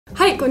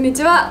はい、こんに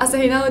ちは、朝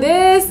日奈央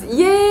です。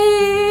イエ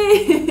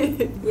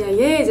ーイいや、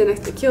イエーイじゃなく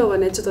て今日は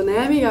ね、ちょっと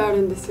悩みがあ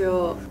るんです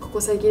よ。ここ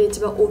最近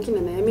一番大きな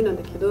悩みなん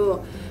だけ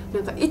ど、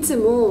なんかいつ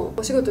も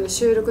お仕事で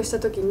収録し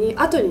た時に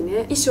後に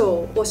ね、衣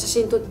装を写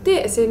真撮っ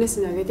て SNS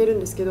に上げてるん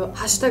ですけど、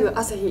ハッシュタグ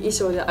朝日衣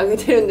装で上げ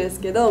てるんで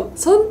すけど、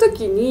その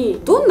時に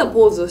どんな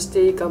ポーズをし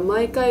ていいか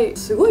毎回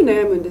すごい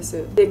悩むんで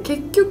す。で、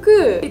結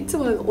局いつ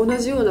もなんか同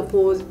じような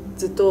ポー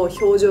ズと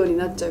表情に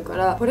なっちゃうか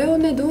ら、これを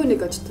ね、どうに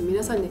かちょっと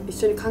皆さんに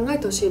一緒に考え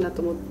てほしいな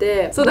と思っ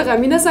て、そうだから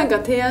皆さんが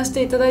提案し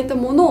ていただいた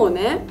ものを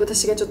ね、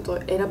私がちょっと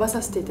選ば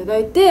させていただ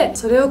いて、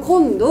それを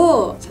今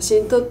度写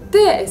真撮っ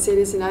て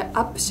SNS にア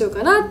ップしよう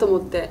かなと思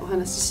ってお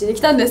話ししに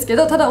来たんですけ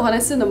ど、ただお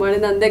話しするのもあれ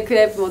なんでク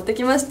レープ持って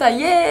きました。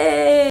イ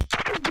エーイ。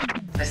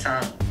朝日さ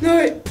ん、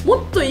はい、も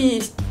っとい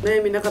い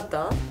悩みなかっ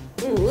た？っ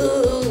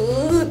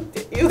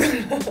て言うか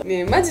らね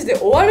え、マジで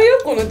終わるよ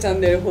このチャ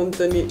ンネル。本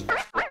当に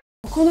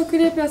このク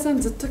レープ屋さん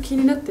ずっと気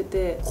になって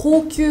て、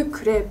高級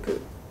クレープ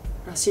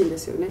らしいんで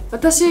すよね。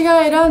私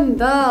が選ん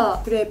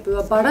だクレープ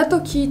はバラと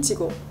木いち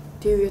ごっ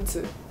ていうやつ、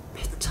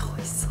めっちゃ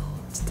美味しそう。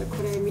ちょっと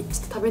これちょっ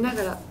と食べな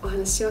がらお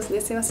話ししますね。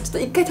すいません、ちょっと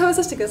一回食べ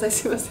させてください。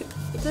すいません。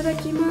いただ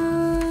き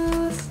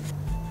ます。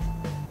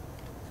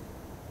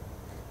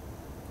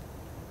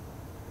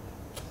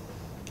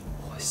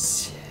美味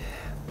しい。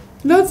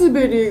ラズ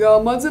ベリーが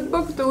甘酸っ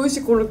ぱくて美味し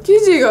い。この生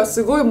地が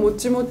すごいも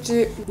ちも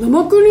ち。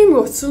生クリーム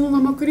は普通の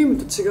生クリーム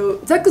と違う。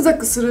ザクザ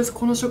クする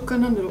この食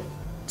感なんだろう。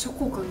チョ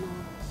コかな。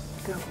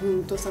いや、ほ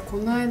んとさ、こ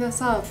の間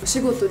さ、お仕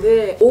事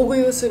で大食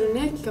いをする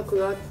ね企画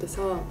があってさ、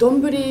丼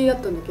だ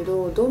ったんだけ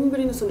ど、丼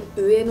のその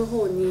上の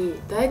方に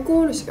大根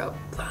おろしが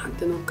バーンっ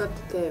て乗っかっ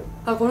てて、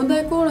あ、この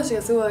大根おろし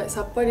がすごい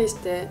さっぱりし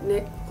て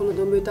ね、この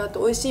丼とあと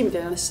美味しいみた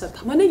いな話したら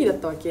玉ねぎだっ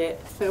たわけ。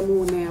だから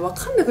もうね、分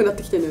かんなくなっ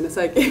てきてるんだよね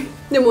最近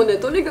でもね、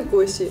とにかく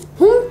美味しい。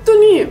本当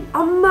に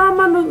甘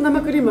々の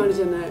生クリームある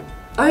じゃない、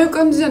ああいう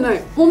感じじゃな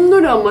い。ほんの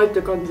り甘いっ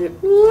て感じ。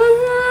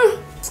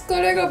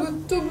疲れがぶっ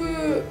飛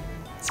ぶ。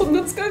そん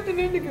な疲れて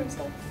ないんだけど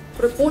さ、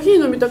これコーヒ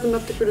ー飲みたくな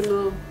ってくるな。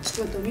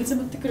ちょっと待って、お水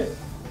持ってくる。は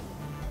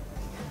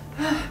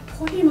あ、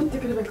コーヒー持って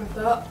くればよかっ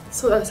た。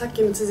そうだ、さっ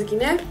きの続き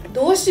ね。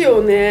どうしよ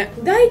うね。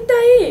だい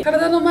たい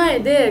体の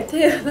前で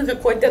手なんか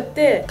こうやってやっ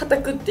て肩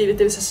くって入れ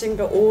てる写真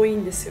が多い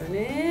んですよ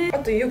ね。あ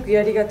とよく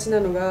やりがちな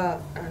のが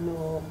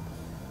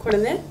これ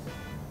ね、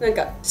なん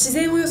か自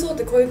然を装っ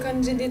てこういう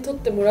感じで撮っ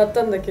てもらっ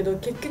たんだけど、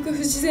結局不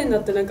自然にな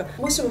って、なんか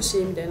もしもし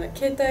みたいな、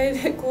携帯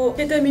でこう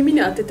携帯耳に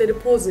当ててる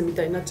ポーズみ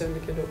たいになっちゃうん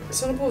だけど、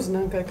そのポーズ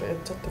何回かやっ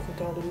ちゃったこ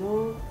と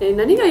あるな。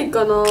何がいい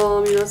かな、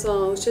皆さ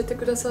ん教えて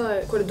くださ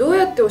い。これどう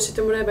やって教え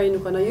てもらえばいいの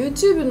かな。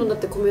 YouTube のだっ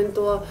てコメン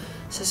トは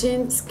写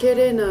真つけ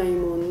れない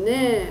もん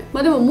ね。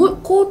まあでも文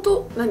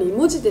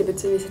字で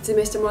別に説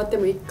明してもらって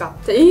もいいか。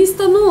じゃあインス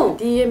タの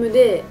DM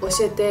で教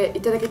えて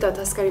いただけた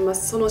ら助かりま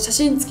す。その写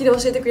真付きで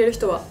教えてくれる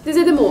人は全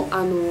然、でも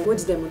文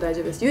字でも大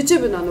丈夫です。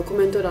 YouTube のコ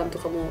メント欄と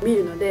かも見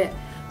るので、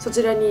そ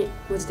ちらに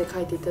文字で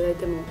書いていただい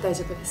ても大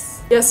丈夫で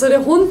す。いや、それ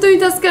本当に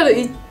助かる。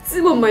いっ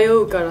つも迷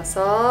うから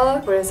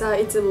さ。これさ、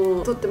いつ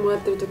も撮ってもらっ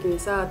てる時に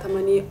さ、た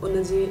まに同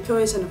じ共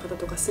演者の方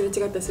とかすれ違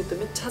ったりすると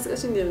めっちゃ恥ずか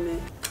しいんだよね。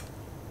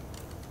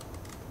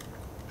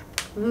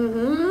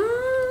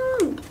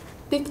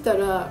できた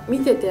ら見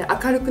てて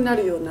明るくな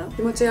るような、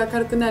気持ちが明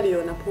るくなる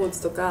ようなポー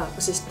ズとか、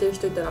もし知ってる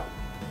人いたら。は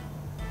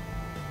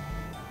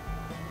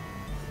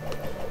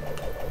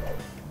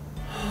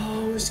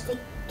あ、美味しかっ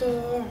た。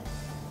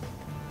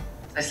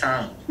朝日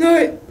さん、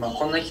はい。まあ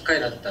こんな機会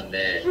だったん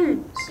で、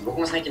僕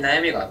も最近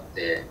悩みがあっ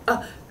て。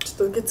あ、ちょっ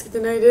と受け付け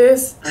てないで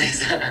す。朝日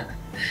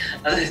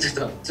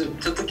さん、ちょっ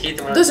と聞い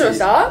てもらって。どうしまし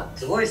た？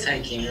すごい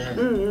最近、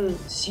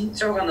身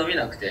長が伸び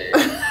なくて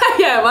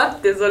いや、待っ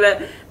て、それ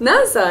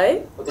何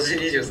歳？今年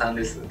23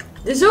です。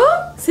でしょ？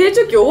成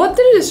長期終わっ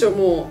てるでしょ。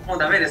もう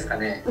ダメですか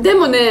ね。で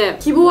もね、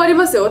希望あり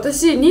ますよ。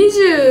私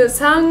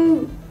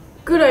23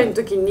ぐらいの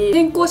時に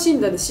健康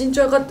診断で身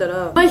長測った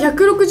ら、前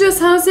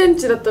163セン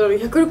チだったのに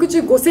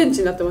165センチ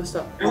になってまし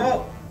た。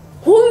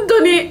本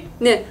当に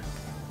ね。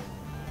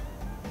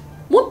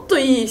もっと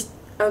いい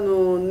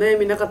悩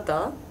みなかっ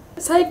た？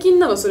最近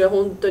なのそれ。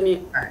本当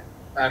に、はい、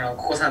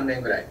ここ3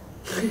年ぐらい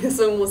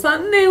それもう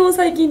3年を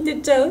最近って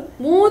言っちゃう？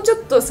もうちょ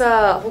っと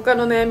さ、他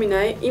の悩み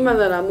ない？今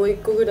ならもう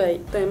1個ぐらい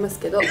答えます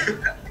けど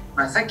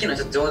まあさっきの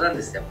ちょっと冗談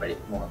ですやっぱり。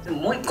で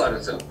ももう1個あるん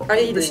ですよ。あ、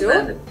いいですよ。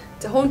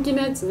じゃあ本気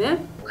のやつね。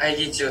会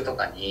議中と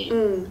かに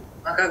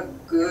赤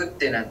くっ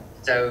てなっ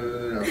ちゃ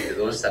うのって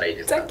どうしたらいい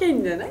ですか？ふざけ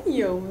んじゃない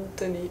よ、本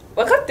当に。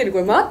分かってる、こ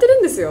れ回ってる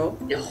んですよ。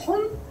いや、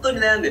本当に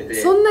悩んでて。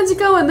そんな時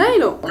間はない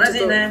の。同じ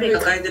悩み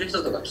抱えてる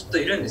人とかきっと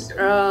いるんです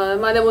よ。ああ、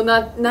まあでも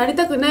なり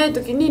たくない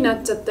時にな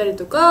っちゃったり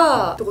と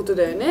かってこと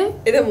だよね。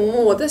でも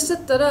もう私だ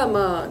ったら、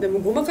まあでも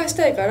ごまかし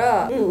たいか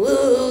らっ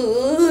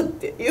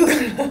て言うか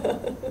ら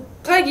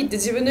会議って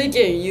自分の意見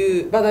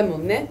言う場だも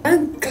んね。な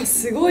んか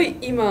すごい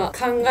今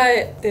考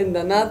えてん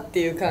だなって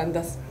いう感じ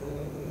出す。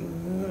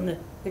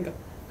なんか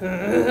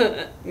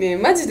ねえ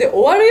マジで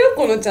終わるよ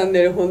このチャン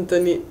ネル本当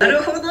に。な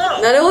るほど。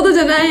なるほどじ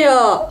ゃない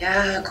よ。い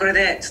やーこれ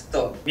でちょ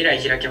っと未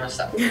来開けまし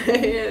た。い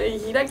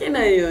や開け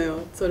ないのよ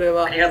それ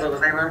は。ありがとうご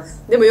ざいま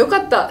す。でもよか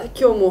った、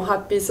今日もハ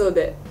ッピーそう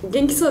で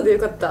元気そうでよ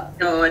かった。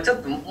でもちょ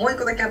っともう一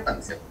個だけあったん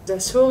ですよ。じゃあ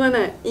しょうが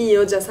ない、いい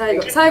よ。じゃあ最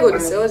後で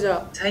すよ。じゃ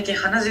あ最近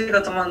鼻血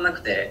が止まんな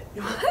くて、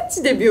マ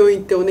ジで病院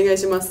行ってお願い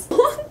します。本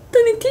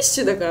当にティッ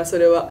シュだからそ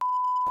れは。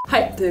は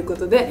い、というこ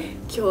とで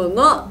今日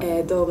の、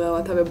動画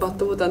は多分バッ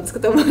ドボタンつく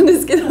と思うんで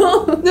すけ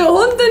どでも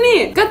本当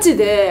にガチ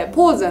で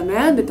ポーズは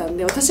悩んでたん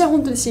で、私は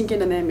本当に真剣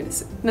な悩みで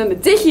す。なので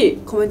ぜ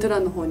ひコメント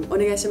欄の方にお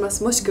願いしま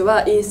す。もしく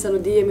はインスタ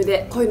の DM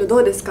でこういうのど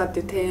うですかっ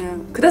ていう提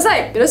案くださ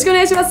い。よろしくお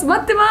願いします。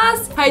待ってま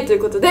す。はい、という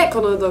ことで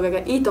この動画が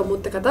いいと思っ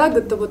た方はグ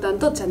ッドボタン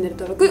とチャンネル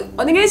登録お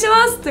願いし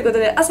ます。ということ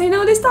で朝日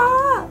奈央でした。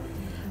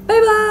バイ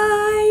バー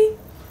イ。